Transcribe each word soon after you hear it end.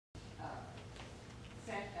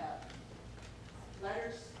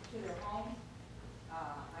to their homes.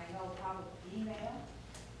 I know probably email.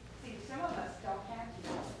 See, some of us don't have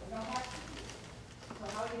email. We don't have computers. So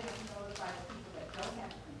how are you going to notify the people that don't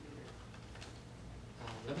have computers?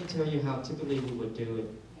 Let me tell you how typically we would do it.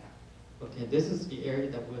 Yeah. Okay, this is the area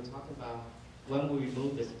that we're talking about. When we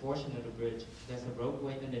remove this portion of the bridge, there's a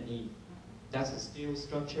roadway underneath. That's a steel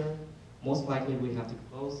structure. Most likely we have to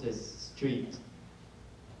close this street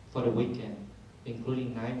for the weekend,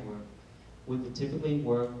 including night work. We would typically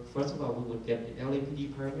work, first of all, we would get the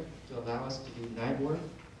LAPD permit to allow us to do night work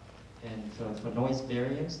and for noise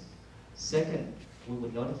variance. Second, we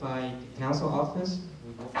would notify the council office.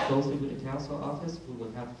 We work closely with the council office. We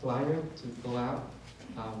would have a flyer to go out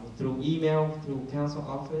through email, through council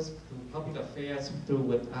office, through public affairs, through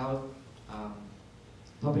without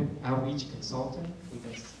public outreach consultant. We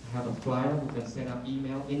can have a flyer. We can send out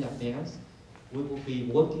email in advance. We will be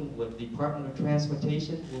working with the Department of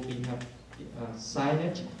Transportation. We'll be have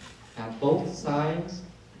signage at both sides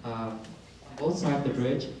of the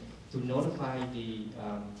bridge to notify the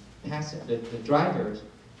the drivers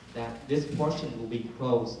that this portion will be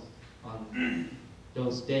closed on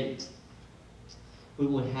those dates. We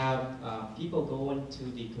will have people go into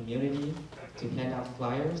the community to hand out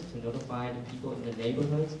flyers to notify the people in the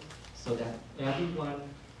neighborhoods so that everyone,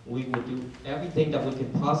 we will do everything that we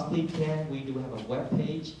can possibly can. We do have a web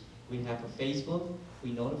page. We have a Facebook.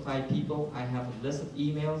 We notify people. I have a list of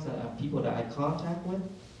emails that people that I contact with.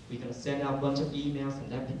 We're going to send out a bunch of emails and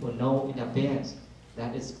let people know in advance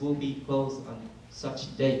that it will be closed on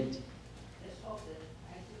such date. Let's hope that,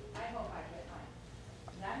 I hope I get mine.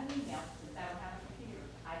 Not an email, since I don't have a computer.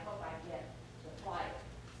 I hope I get the flyer.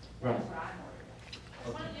 Right. That's what I'm worried about.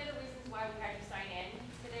 That's one of the other reasons why we had you sign in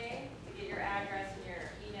today, to get your address and your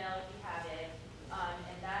email if you have it.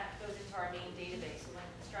 And that goes into our main database. So when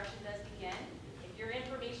construction does begin, if your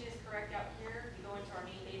information is correct out here, you go into our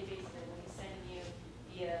main database and then we'll be sending you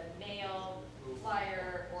via mail,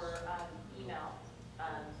 flyer, or email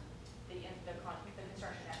the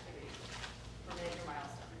construction activity for major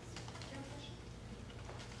milestones. Do you have a question?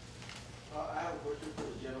 I have a question for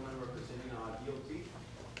the gentleman representing DOT.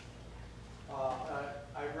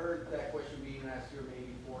 I heard that question being asked here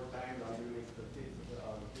maybe 4 times. I'm going to make it the fifth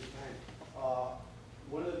time.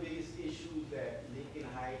 One of the biggest issues that Lincoln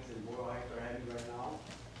Heights and Boyle Heights are having right now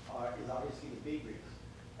is obviously the big rigs.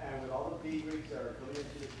 And with all the big rigs that are coming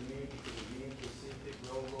into the community, to the Union Pacific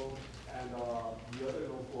Railroad and the other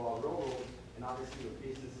local railroads, and obviously the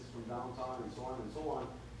businesses from downtown and so on and so on,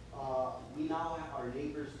 we now have our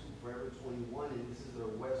neighbors to Forever 21, and this is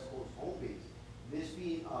their West Coast home base. This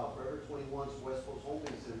being Forever 21's West Coast home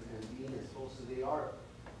base and being as close as they are,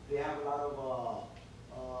 they have a lot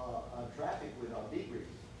of traffic with big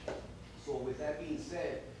rigs. So with that being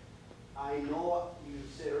said, I know you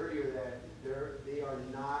said earlier that they are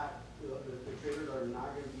not, the trailers are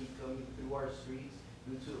not going to be coming through our streets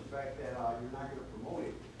due to the fact that you're not going to promote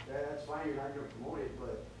it. That's fine, you're not going to promote it,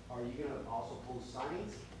 but are you going to also post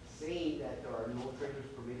signs saying that there are no trailers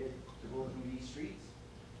permitted to go through these streets?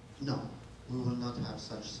 No, we will not have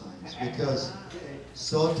such signs because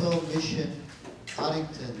Soto, Mission,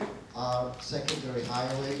 Huntington are secondary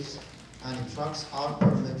highways, and trucks are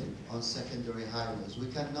permitted on secondary highways. We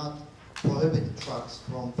cannot prohibit trucks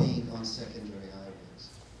from being on secondary highways.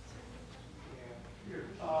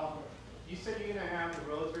 Yeah. You said you're going to have the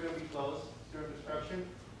roads are going to be closed during construction.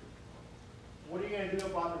 What are you going to do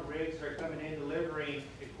about the rigs that are coming in delivering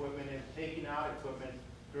equipment and taking out equipment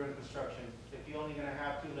during construction if you're only going to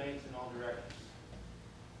have 2 lanes in all directions?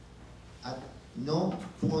 At no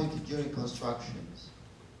point during constructions,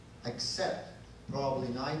 except probably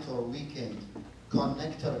night or weekend,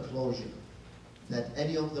 connector closure, that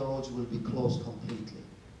any of the roads will be closed completely.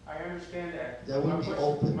 I understand that. They will be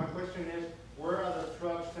open. My question is, where are the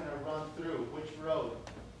trucks going to run through? Which road?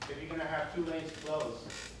 If you're going to have 2 lanes closed,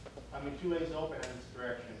 2 lanes open in this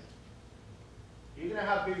direction. You're going to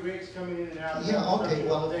have big rigs coming in and out. Yeah, okay,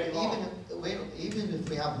 well, even if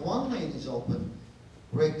we have 1 lane is open,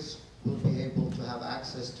 rigs will be able to have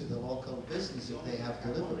access to the local business if they have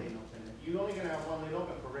delivery. You're only going to have 1 lane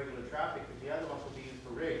open for regular traffic, but the other ones will be used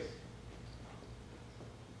for rigs.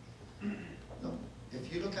 No.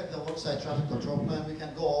 If you look at the roadside traffic control plan, we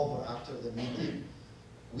can go over after the meeting.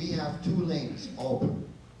 We have 2 lanes open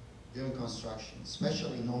during construction,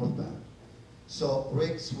 especially northbound. So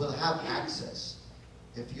rigs will have access.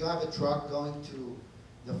 If you have a truck going to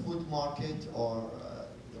the food market or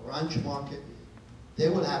the ranch market, they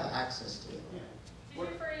will have access to it. Yeah. He's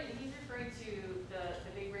referring to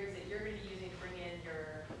the big rigs that you're going to be using to bring in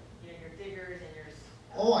your diggers and your...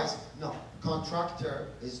 Oh, no. Contractor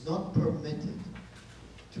is not permitted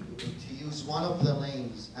to use one of the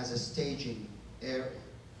lanes as a staging area.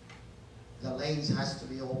 The lanes has to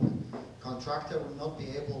be open. Contractor will not be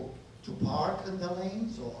able to park in the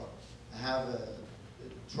lanes or have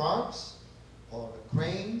trucks or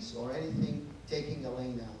cranes or anything taking a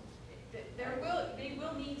lane out. They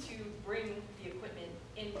will need to bring the equipment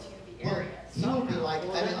into the Well, area he will be somehow. like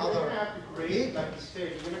Well, any then other You're gonna have to grade, like vehicle. you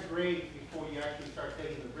said, you're gonna grade before you actually start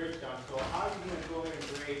taking the bridge down. So how are you gonna go ahead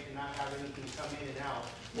and grade and not have anything come in and out?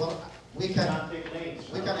 Well, we And can, not take lanes?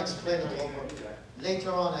 we can explain it How are you over. gonna do that?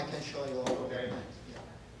 Later on, I can show you over the Okay. plans. Yeah.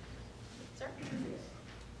 Sir?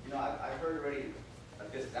 You know, I've heard already,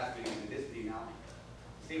 this last meeting and this meeting now,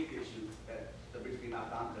 safety issues, that the bridge being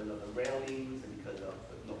knocked down because of the railings and because of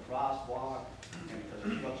no crosswalk and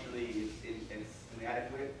because structurally it's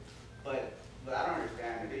inadequate. But I don't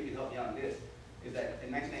understand, and maybe you can help me on this, is that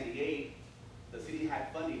in 1998, the city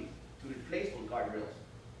had funding to replace those guardrails.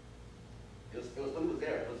 It was funding was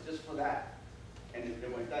there, it was just for that, and it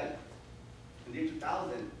wasn't done. In the year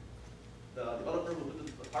 2000, the developer who put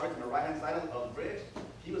the apartments on the right-hand side of the bridge,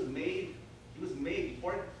 he was made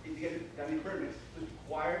before he got any permits, he was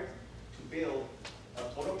required to build a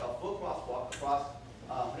full crosswalk across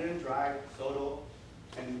Huntington Drive, Soto,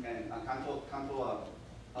 and Canto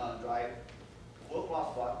Drive, full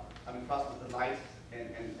crosswalk, cross with the lights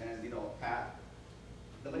and path.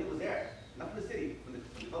 The money was there, not from the city, from the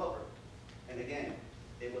developer. And again,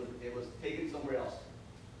 it was taken somewhere else.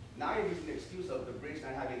 Now you're using the excuse of the bridge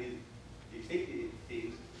not having these safety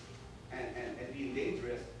things and being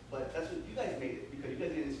dangerous, but that's what you guys made it, because you guys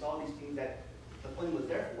didn't install these things that the funding was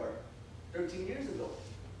there for 13 years ago.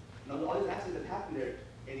 All these accidents that happened there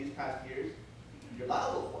in these past years, you're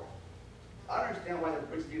liable for. I don't understand why the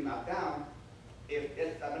bridge is being knocked down if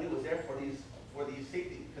that money was there for these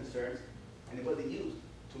safety concerns and it wasn't used.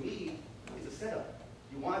 To me, it's a setup.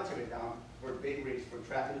 You want to tear it down for big rigs, for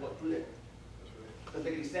traffic to go through there. Doesn't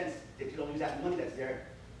make any sense if you don't use that money that's there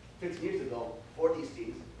 15 years ago for these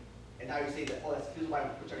things, and now you say that, oh, here's why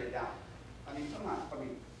we're turning it down. I mean, come on. I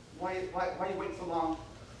mean, why you wait so long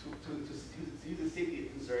to use the safety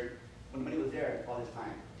concern when the money was there all this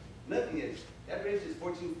time? Another thing is, that bridge is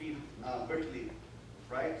 14 feet vertically,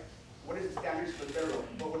 right? What is the standards for the federal?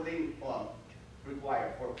 What do they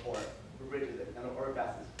require for bridges and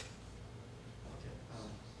overpasses?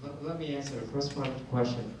 Let me answer the first part of the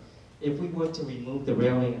question. If we were to remove the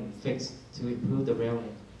railing and fix to improve the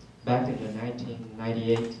railing back in the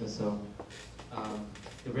 1998 or so,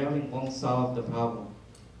 the railing won't solve the problem.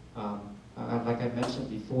 Like I mentioned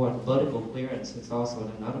before, vertical clearance is also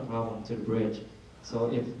another problem to the bridge.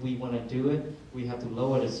 So if we want to do it, we have to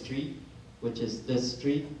lower the street, which is this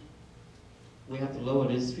street. We have to lower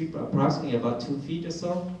this street approximately about 2 feet or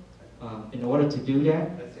so in order to do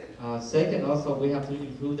that. That's it. Second, also, we have to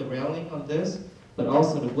improve the railing on this, but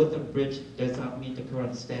also the width of the bridge does not meet the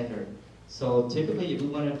current standard. So typically, if we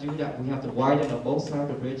want to do that, we have to widen on both sides of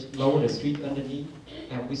the bridge, lower the street underneath,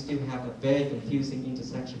 and we still have a very confusing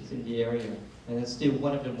intersections in the area. And it's still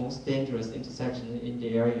one of the most dangerous intersections in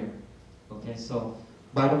the area. Okay, so,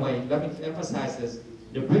 by the way, let me emphasize this.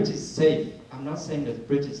 The bridge is safe. I'm not saying that the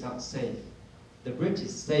bridge is not safe. The bridge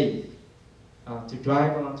is safe to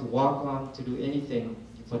drive on, to walk on, to do anything,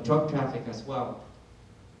 for truck traffic as well.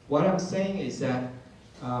 What I'm saying is that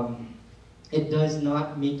it does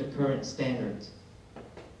not meet the current standards.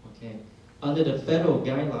 Okay, under the federal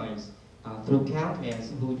guidelines, through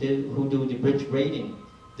CalCAMs who do the bridge rating,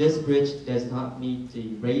 this bridge does not meet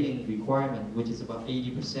the rating requirement, which is about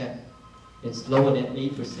 80%. It's lower than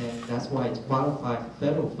 8%. That's why it's qualified for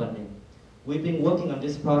federal funding. We've been working on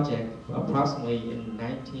this project approximately in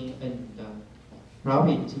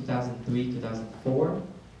probably 2003, 2004.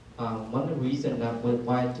 One of the reasons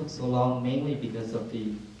why it took so long, mainly because of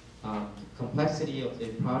the complexity of the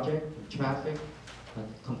project, the traffic,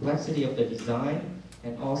 complexity of the design,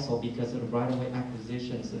 and also because of the right-of-way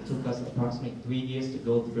acquisitions. It took us approximately 3 years to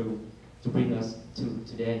go through to bring us to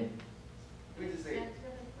today. Let me just say,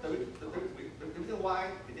 the reason why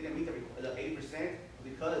it didn't meet the 80%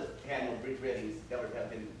 because it had no bridge railings that would have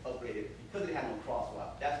been upgraded, because it had no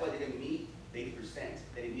crosswalk. That's why it didn't meet the 80%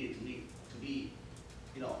 that it needed to meet to be,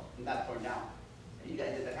 not torn down. And you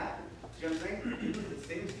guys did that happen. See what I'm saying? The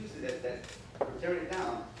same excuses that we're tearing it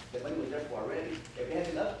down, that money was there for already. If it had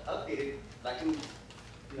been updated, like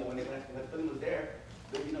when the funding was there,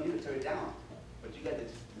 then you don't need to tear it down. But you guys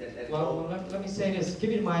did. Well, let me say this.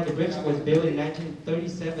 Keep in mind the bridge was built in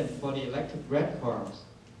 1937 for the electric red cars.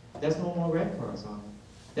 There's no more red cars on it.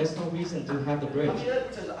 There's no reason to have the bridge. How many other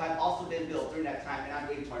bridges have also been built during that time and not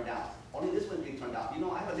being torn down? Only this one's being torn down.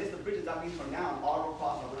 I have a list of bridges not being torn down all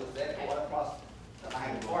across my real estate, all across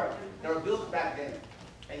Highland Park. They were built back then.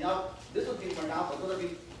 And now, this one's being turned down, but it's gonna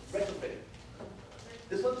be retrofitted.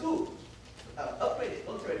 This one too, upgrade it,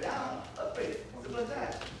 don't tear it down, upgrade it, simple as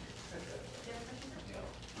that.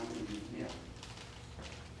 Yeah,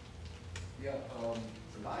 Yeah,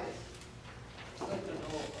 it's a bias. I'd like to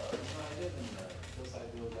know, I live in Hillside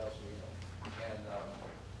Del Sereno, and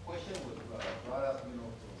question was brought up, from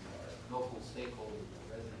local stakeholders, and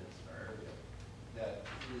residents in our area, that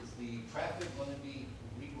is the traffic going to be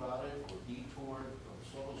rerouted or detoured from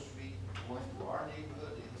Soto Street, going through our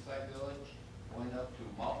neighborhood, the Hillside Village, going up to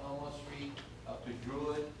Multnomah Street, up to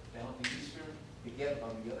Druid, down to Eastern, to get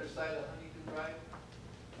on the other side of Huntington Drive?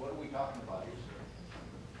 What are we talking about here, sir?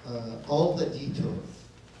 All the detours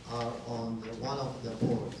are on one of the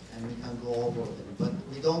boards, and we can go over them, but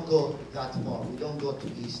we don't go that far. We don't go to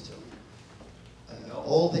Eastern.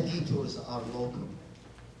 All the detours are local.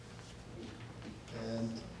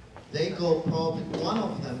 And they go probably, one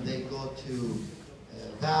of them, they go to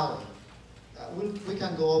Valley. We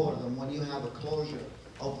can go over them when you have a closure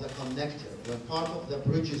of the connector, when part of the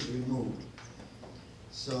bridge is removed.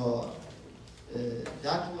 So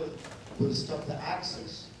that will stop the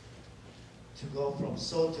access to go from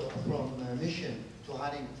Soto, from Mission to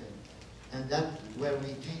Huntington, and then where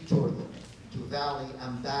we detour them to Valley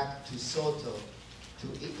and back to Soto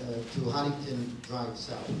to Huntington Drive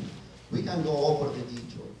South. We can go over the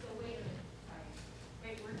detour. So wait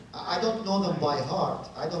a minute, sorry. I don't know them by heart.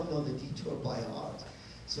 I don't know the detour by heart.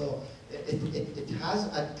 So it has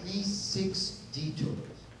at least 6 detours.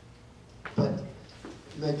 But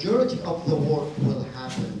majority of the work will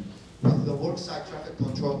happen with the worksite traffic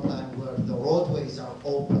control plan where the roadways are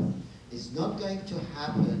open. It's not going to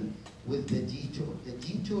happen with the detour. The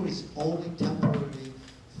detour is only temporarily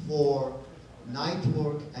for night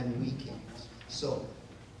work and weekends. So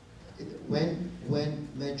when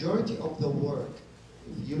majority of the work,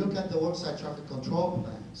 if you look at the worksite traffic control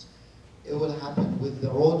plans, it will happen with the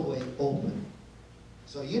roadway open.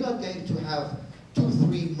 So you're not going to have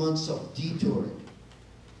 2-3 months of detouring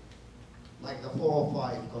like the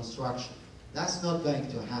 405 construction. That's not going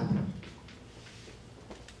to happen.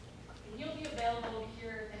 And you'll be available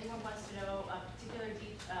here if anyone wants to know particular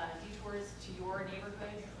detours to your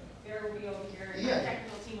neighborhood. There will be over here, and Yeah. the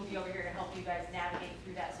technical team will be over here to help you guys navigate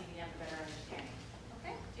through that so you can have a better understanding.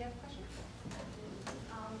 Okay, do you have a question?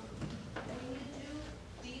 When you do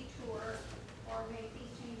detour or make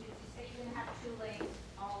these changes, you say you're gonna have 2 lanes,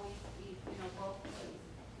 always be, both ways.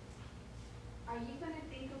 Are you gonna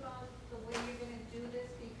think about the way you're gonna do this?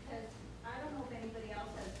 Because I don't know if anybody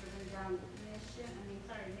else has driven down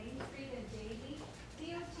Main Street and Davie.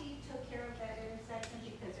 DOT took care of that intersection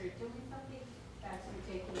because they're doing something that's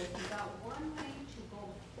ridiculous. You got 1 lane to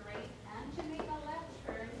go straight and to make a left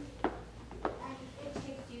turn, and it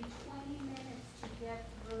takes you 20 minutes to get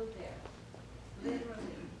through there,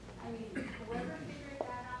 literally. I mean, whoever figured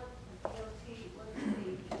that out, the DOT,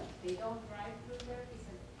 they don't drive through there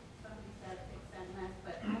because somebody's got to fix that mess,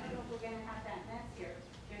 but I don't know if we're gonna have that mess here.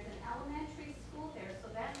 There's an elementary school there,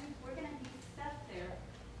 so that means we're gonna be stuck there,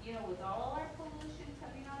 with all our pollution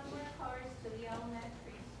coming out of our cars to the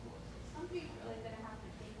elementary school. So somebody's really gonna have to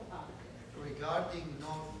think about this. Regarding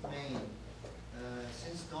North Main,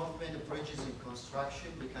 since North Main, the bridge is in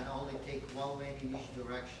construction, we can only take 1 lane in each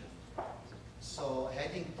direction. So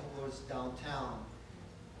heading towards downtown,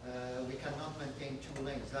 we cannot maintain 2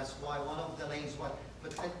 lanes. That's why one of the lanes was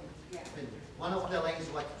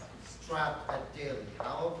strapped at Daly.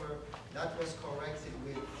 However, that was corrected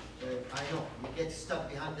with, I know, you get stuck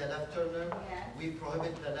behind the left turner. Yes. We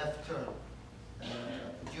prohibit the left turn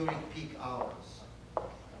during peak hours.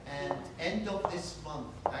 And end of this month,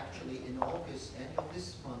 actually in August, end of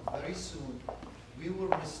this month, very soon, we will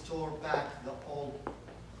restore back the old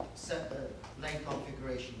lane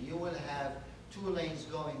configuration. You will have 2 lanes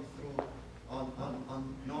going through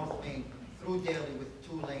on North Main through Daly with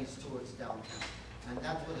 2 lanes towards downtown. And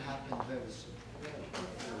that will happen very soon.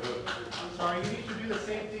 I'm sorry, you need to do the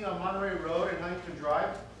same thing on Monterey Road and Huntington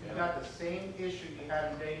Drive. You got the same issue you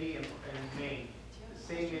had in Davie and Maine, the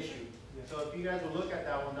same issue. So if you guys will look at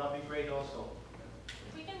that one, that'll be great also.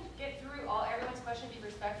 If we can get through everyone's question, be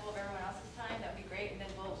respectful of everyone else's time, that'd be great, and then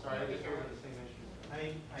we'll. Sorry, I just hear. over the same issue.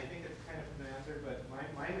 I think it's kind of been answered, but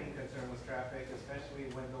my main concern was traffic, especially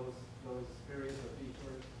when those periods of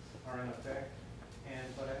detours are in effect.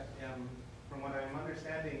 But from what I'm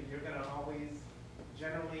understanding, you're gonna always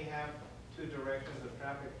generally have 2 directions of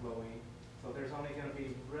traffic flowing. So there's only gonna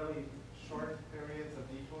be really short periods of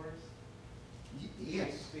detours.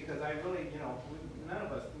 Yes. Because I really, none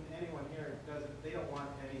of us, anyone here they don't want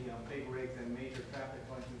any big rigs and major traffic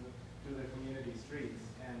going through the community streets.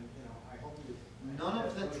 And, I hope you None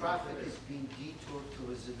of the traffic is being detoured to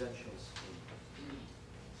residential street.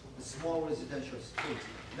 The small residential streets,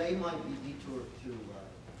 they might be detoured to,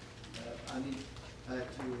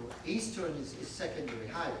 to Eastern is secondary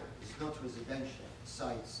highway. It's not residential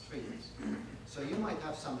side streets. So you might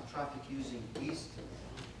have some traffic using Eastern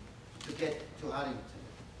to get to Arlington.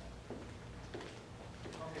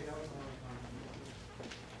 Okay, that was the only comment.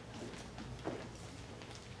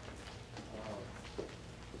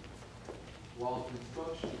 While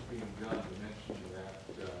construction is being done, you mentioned that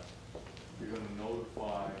you're going to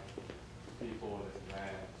notify people in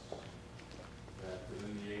advance that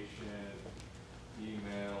delineation,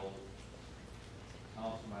 email,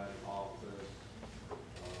 councilman's office,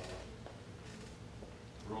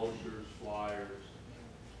 brochures, flyers,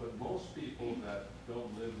 but most people that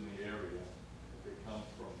don't live in the area, if they come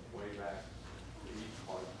from way back the east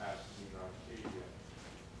part of Pasadena, Arcadia,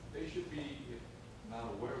 they should be, if not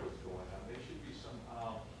aware of what's going on, they should be somehow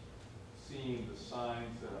seeing the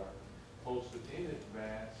signs that are posted in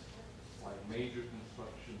advance, like major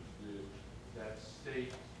construction do, that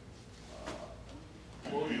state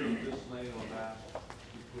closure of this lane or that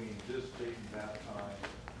between this date and that time.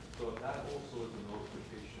 So that also is a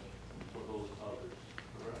notification for those others,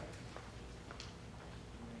 correct?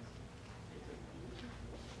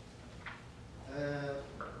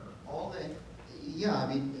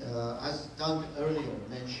 As Don earlier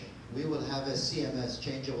mentioned, we will have a CMS,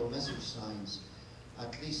 changeable message signs,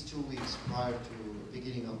 at least 2 weeks prior to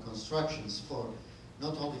beginning of constructions for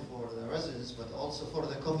not only for the residents but also for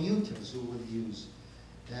the commuters who will use,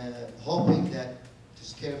 hoping that to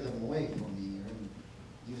scare them away from here and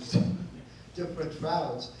use different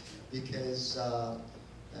routes because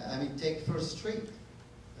take First Street.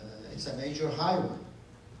 It's a major highway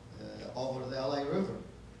over the LA River,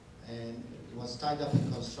 and it was tied up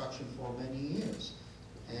in construction for many years.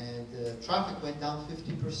 And traffic went down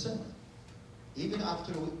 50%. Even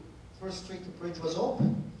after First Street Bridge was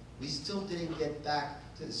open, we still didn't get back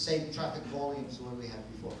to the same traffic volumes where we had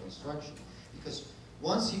before construction. Because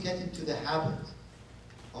once you get into the habit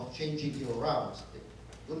of changing your routes,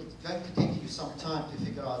 it's going to take you some time to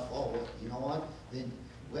figure out, oh, well, you know what, then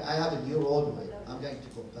I have a new roadway, I'm going to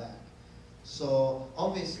go back. So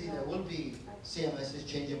obviously there will be CMSs,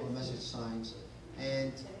 changeable message signs,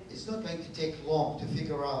 and it's not going to take long to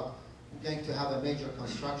figure out we're going to have a major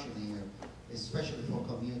construction here, especially for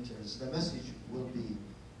commuters. The message will be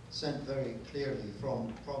sent very clearly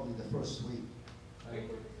from probably the first week. Thank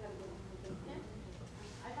you.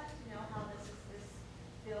 I'd like to know how this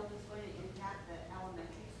bill is going to impact the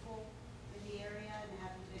elementary school in the area, and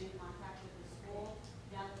have you been in contact with the school?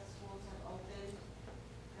 Now that schools have opened,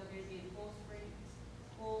 they're going to be in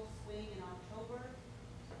full swing in October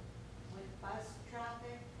with bus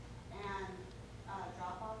traffic and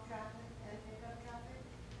drop-off traffic and pickup traffic.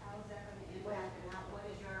 How is that going to impact, and what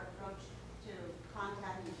is your approach to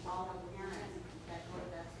contacting all the parents that go to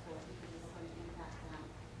that school, because it's going to impact them?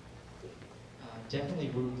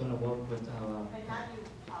 Definitely, we're going to work with our. And how do you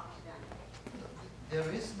talk to them?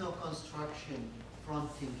 There is no construction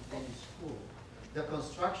fronting any school. The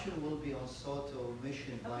construction will be on Soto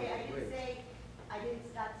Mission by Okay, the bridge.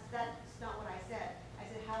 that's not what I said. I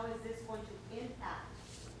said, how is this going to impact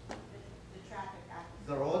the traffic access?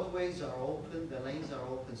 The roadways are open, the lanes are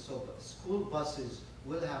open, so school buses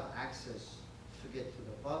will have access to get to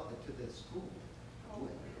the school.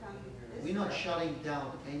 We're not shutting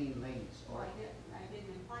down any lanes. Well, I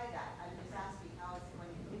didn't imply that. I'm just asking, how is it going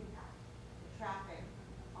to impact the traffic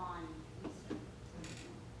on Eastern,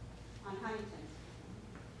 on Huntington?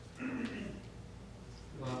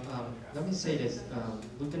 Well, let me say this.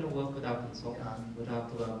 We're going to work with our consultant, with our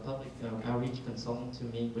public outreach consultant to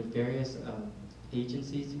meet with various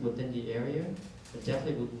agencies within the area. But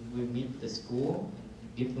definitely we'll meet with the school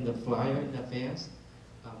and give them the flyer in advance.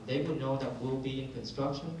 They will know that we'll be in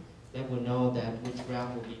construction. They will know that which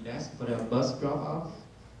route will be best for the bus drop-off,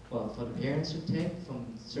 for the parents to take from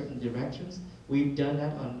certain directions. We've done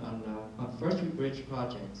that on First Street Bridge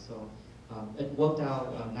project, so it worked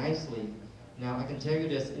out nicely. Now I can tell you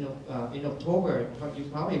this, in October, you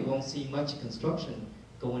probably won't see much construction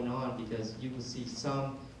going on because you will see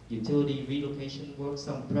some utility relocation work,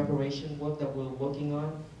 some preparation work that we're working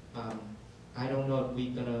on. I don't know if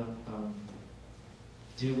we're gonna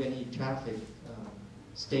do any traffic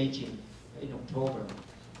staging in October.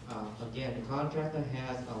 Again, the contractor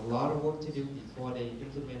has a lot of work to do before they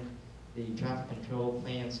implement the traffic control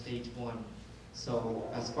plan stage 1. So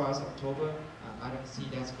as far as October, I don't see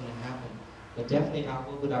that's going to happen. But definitely I'll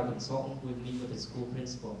work with our consultant, we'll meet with the school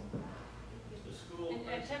principal.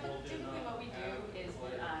 And typically what we do is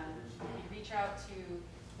we reach out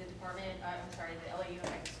to the department, the LA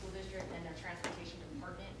Unified School District and their transportation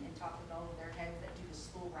department and talk with all of their heads that do the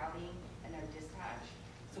school routing and their dispatch.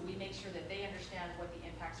 So we make sure that they understand what the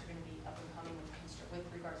impacts are gonna be up and coming with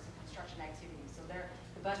regards to construction activities. So the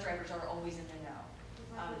bus drivers are always in the know.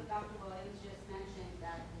 Like Dr. Williams just mentioned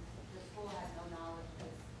that the school has no knowledge of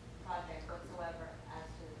this project whatsoever as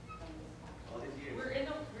to from this All company. these years.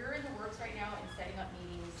 We're in the works right now in setting up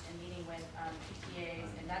meetings and meeting with PTAs,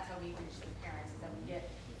 and that's how we reach the parents, is that we get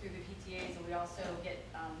through the PTAs, and we also get,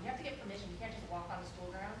 we have to get permission, you can't just walk on the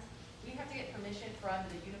school grounds. We have to get permission from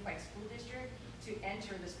the Unified School District to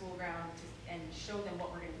enter the school ground and show them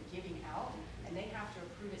what we're gonna be giving out, and they have to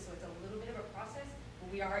approve it, so it's a little bit of a process, but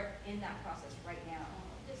we are in that process right now.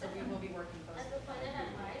 So we will be working closely. As a final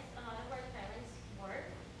advice, a lot of our parents work.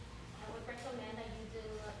 I would recommend that you do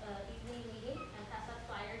an evening meeting and pass out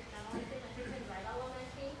flyers, not only to my kids in Drive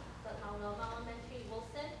Elementary, but Maunoma Elementary,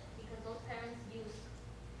 Wilson, because those parents use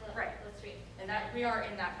Right. the street. And that, we are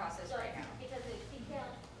in that process So, right now. because if you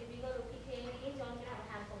go to PTA meetings, you're only gonna have a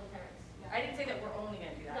handful of parents. I didn't say that we're only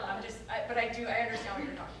gonna do that, No. but I understand what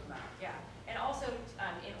you're talking about, yeah. And also,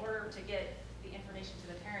 in order to get the information to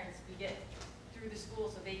the parents, we get through the school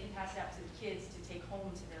so they can pass it out to the kids to take home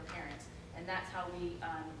to their parents. And that's how we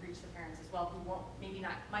reach the parents as well, who might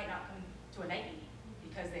not come to a night meeting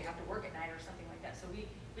because they have to work at night or something like that. So we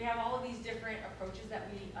have all of these different approaches that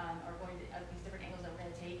we are going to, these different angles that we're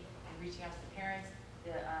gonna take in reaching out to the parents,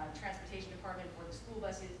 the transportation department for the school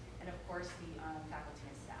buses, and of course, the faculty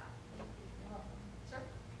and staff. Sir?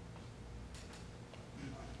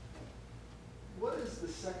 What is the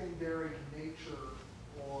secondary nature,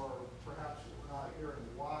 or perhaps what we're not hearing,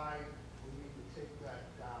 why we need to take that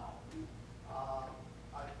down?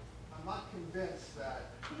 I'm not convinced that,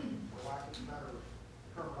 for lack of better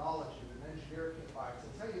terminology, an engineer came by and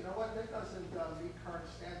says, hey, you know what, that doesn't meet current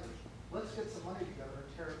standards. Let's get some money together and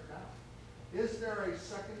tear it down. Is there a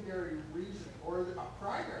secondary reason, or a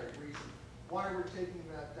primary reason, why we're taking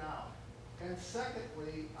that down? And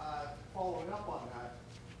secondly, following up on that,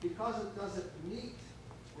 because it doesn't meet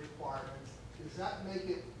requirements, does that make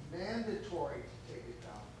it mandatory to take it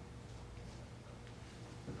down?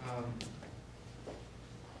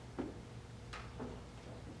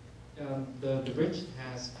 The bridge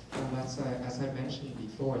has, as I mentioned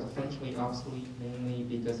before, is functionally obsolete mainly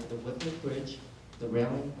because of the width of the bridge, the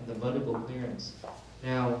railing, and the vertical clearance.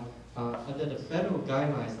 Now, under the federal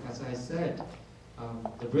guidelines, as I said,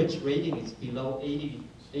 the bridge rating is below 80%,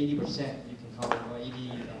 you can call it, or 80,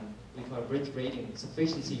 we call it bridge rating,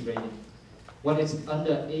 sufficiency rating. When it's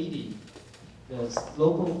under 80, the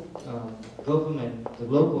local government, the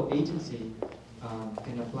local agency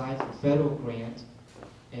can apply for federal grant,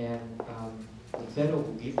 and the federal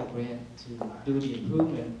will give the grant to do the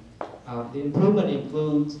improvement. The improvement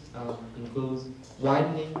includes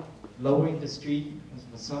widening, lowering the street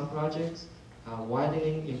for some projects,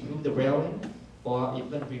 widening, improve the railing, or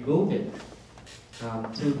even remove it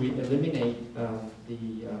to eliminate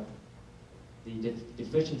the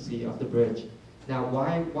deficiency of the bridge. Now,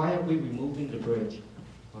 why are we removing the bridge?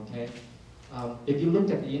 Okay, if you look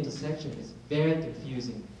at the intersection, it's very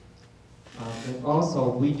confusing. And also,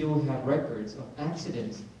 we do have records of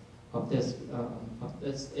accidents of this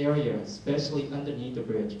area, especially underneath the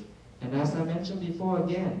bridge. And as I mentioned before,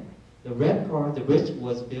 again, the bridge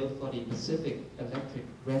was built for the Pacific Electric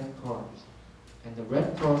red cars. And the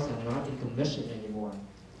red cars are not in commission anymore.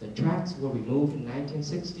 The tracks were removed in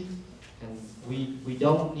 1960, and we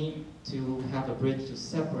don't need to have a bridge to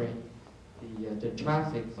separate the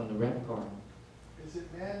traffic from the red car. Is it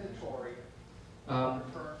mandatory under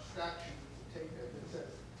current statute to take that? It says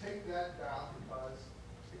take that down because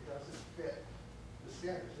it doesn't fit the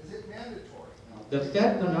standards. Is it mandatory? The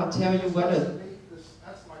Fed will not tell you whether.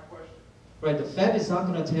 That's my question. Right, the Fed is not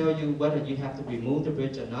going to tell you whether you have to remove the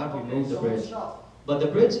bridge or not remove the bridge. No. But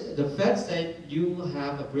the Fed said you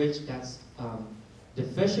have a bridge that's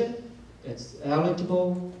deficient, it's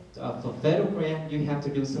eligible for federal grant, you have to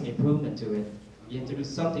do some improvement to it. You have to do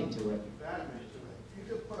something to it. You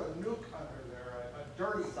could put a nuke under there, a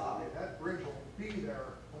dirty solid. That bridge will be there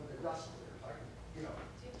when the dust clears. You know.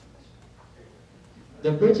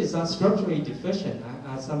 The bridge is not structurally deficient.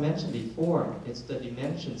 As I mentioned before, it's the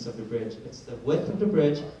dimensions of the bridge. It's the width of the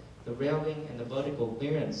bridge, the railing, and the vertical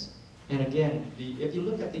clearance. And again, if you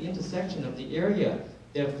look at the intersection of the area,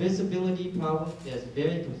 there are visibility problems, there's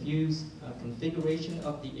very confused configuration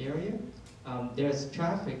of the area. There's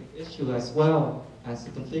traffic issue as well as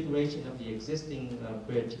the configuration of the existing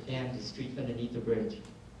bridge and the street underneath the bridge.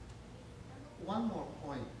 One more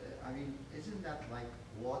point. I mean, isn't that like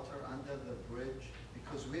water under the bridge?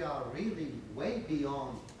 Because we are really way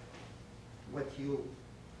beyond what you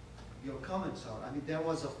your comments are. I mean, there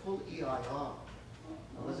was a full EIR.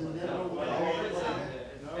 Wasn't there?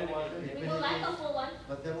 We would like a full one.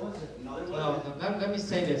 But there wasn't. Well, let me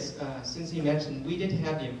say this, since you mentioned, we did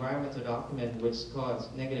have the environmental document which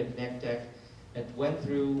caused negative neck deck. It went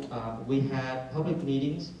through, we had public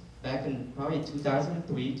meetings back in probably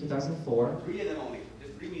 2003, 2004. 3 of them only,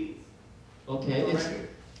 just 3 meetings.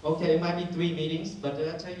 Okay, it might be 3 meetings, but did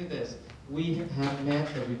I tell you this? We have met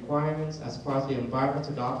the requirements as far as the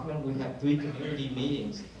environmental document. We had 3 community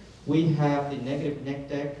meetings. We have the negative neck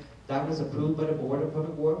deck that was approved by the Board of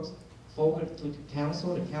Public Works, forwarded to the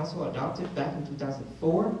council. The council adopted back in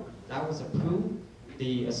 2004. That was approved.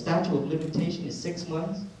 The statute of limitation is 6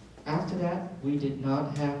 months. After that, we did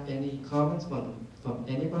not have any comments from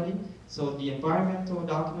anybody. So the environmental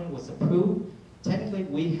document was approved. Technically,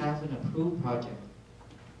 we have an approved project.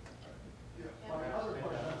 My other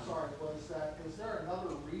question, I'm sorry, was that, is there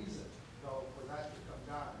another reason, though, for that to come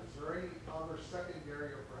down? Is there any other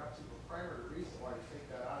secondary or perhaps even primary reason why you take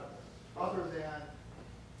that out of it? Other than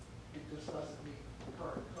it just doesn't meet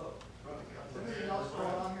current code? Is there anything else going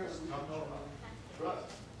on here that we don't know about?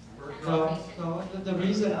 No, the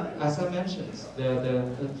reason, as I mentioned,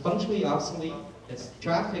 the functionally obsolete, it's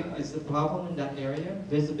traffic is the problem in that area,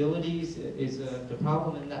 visibility is the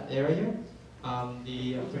problem in that area,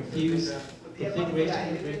 the confused configuration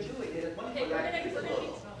of the bridge. Okay, we're gonna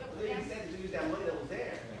use that money that was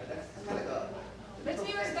there. That's kind of a. Let's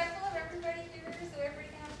be respectful of everybody here, so everybody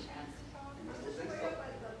can have a chance to talk. Just worry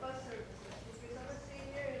about the bus services, because I'm a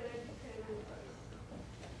senior and I depend on bus.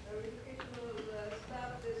 The educational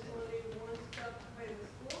staff, there's only one stop by the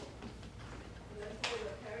school. And that's why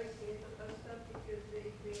the parents need the bus stop because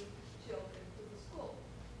they bring children to the school.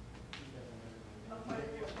 My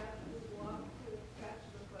parents will have to walk to catch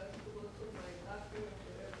the bus to go to my doctor or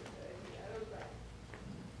whatever, I don't drive.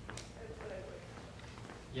 That's what I work.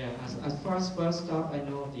 Yeah, as far as bus stop, I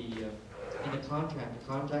know in the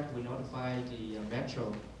contract will notify the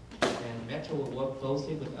Metro, and Metro will work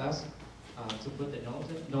closely with us to put the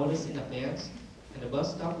notice in advance, and the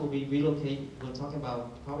bus stop will be relocated. We're talking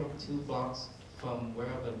about probably 2 blocks from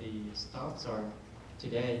wherever the stops are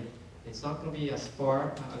today. It's not going to be as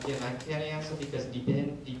far. Again, I can't answer because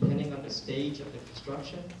depending on the stage of the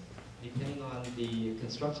construction, depending on the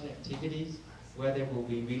construction activities, where they will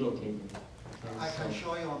be relocated. I can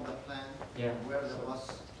show you on the plan where the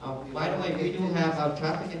bus. By the way, we do have our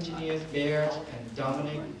traffic engineers, Bear and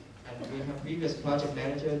Dominic, and we have previous project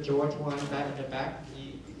manager, George Juan, back in the back.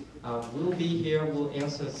 He will be here, will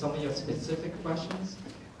answer some of your specific questions.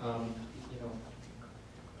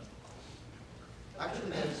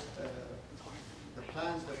 Actually, there's the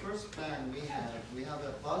plans, the first plan we have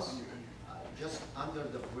a bus just under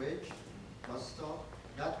the bridge, bus stop.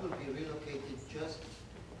 That will be relocated just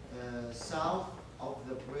south of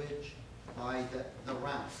the bridge by the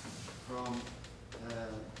ramp from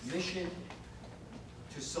Mission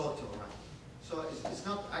to Soto ramp. So it's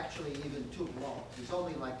not actually even 2 blocks. It's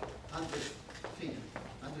only like 100 feet,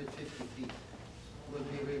 150 feet will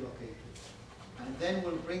be relocated. And then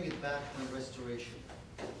we'll bring it back on restoration.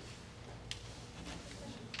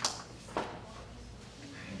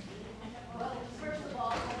 Well, first of all,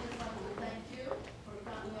 I just want to thank you for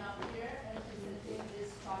coming out here and presenting this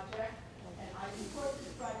project. And I support this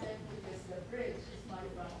project because the bridge is my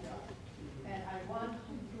front yard. And I want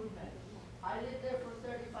improvement. I lived there for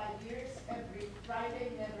 35 years, every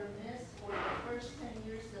Friday, never missed. For the first 10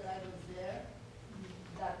 years that I was there,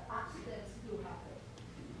 that accidents do happen.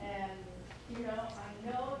 And, you know, I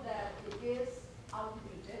know that it is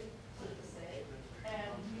outdated, so to say,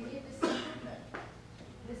 and we need this improvement.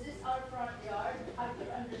 This is our front yard. I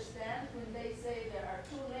could understand when they say there are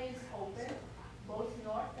 2 lanes open, both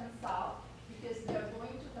north and south, because they're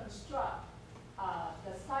going to construct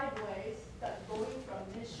the sideways that going from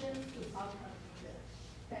Mission to South Huntington.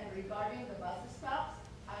 And regarding the bus stops,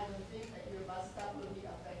 I don't think that your bus stop will be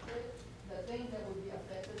affected. The thing that will be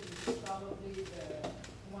affected is probably the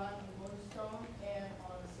one in Moonstone and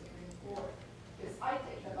on Supreme Court. Because I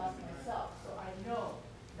take the bus myself, so I know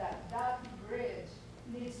that that bridge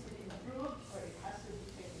needs to be improved or it has to be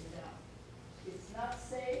taken down. It's not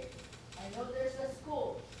safe. I know there's a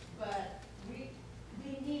school, but we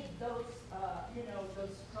need those,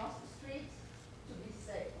 those cross streets to be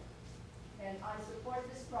safe. And I support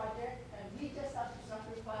this project, and we just have to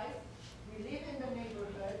sacrifice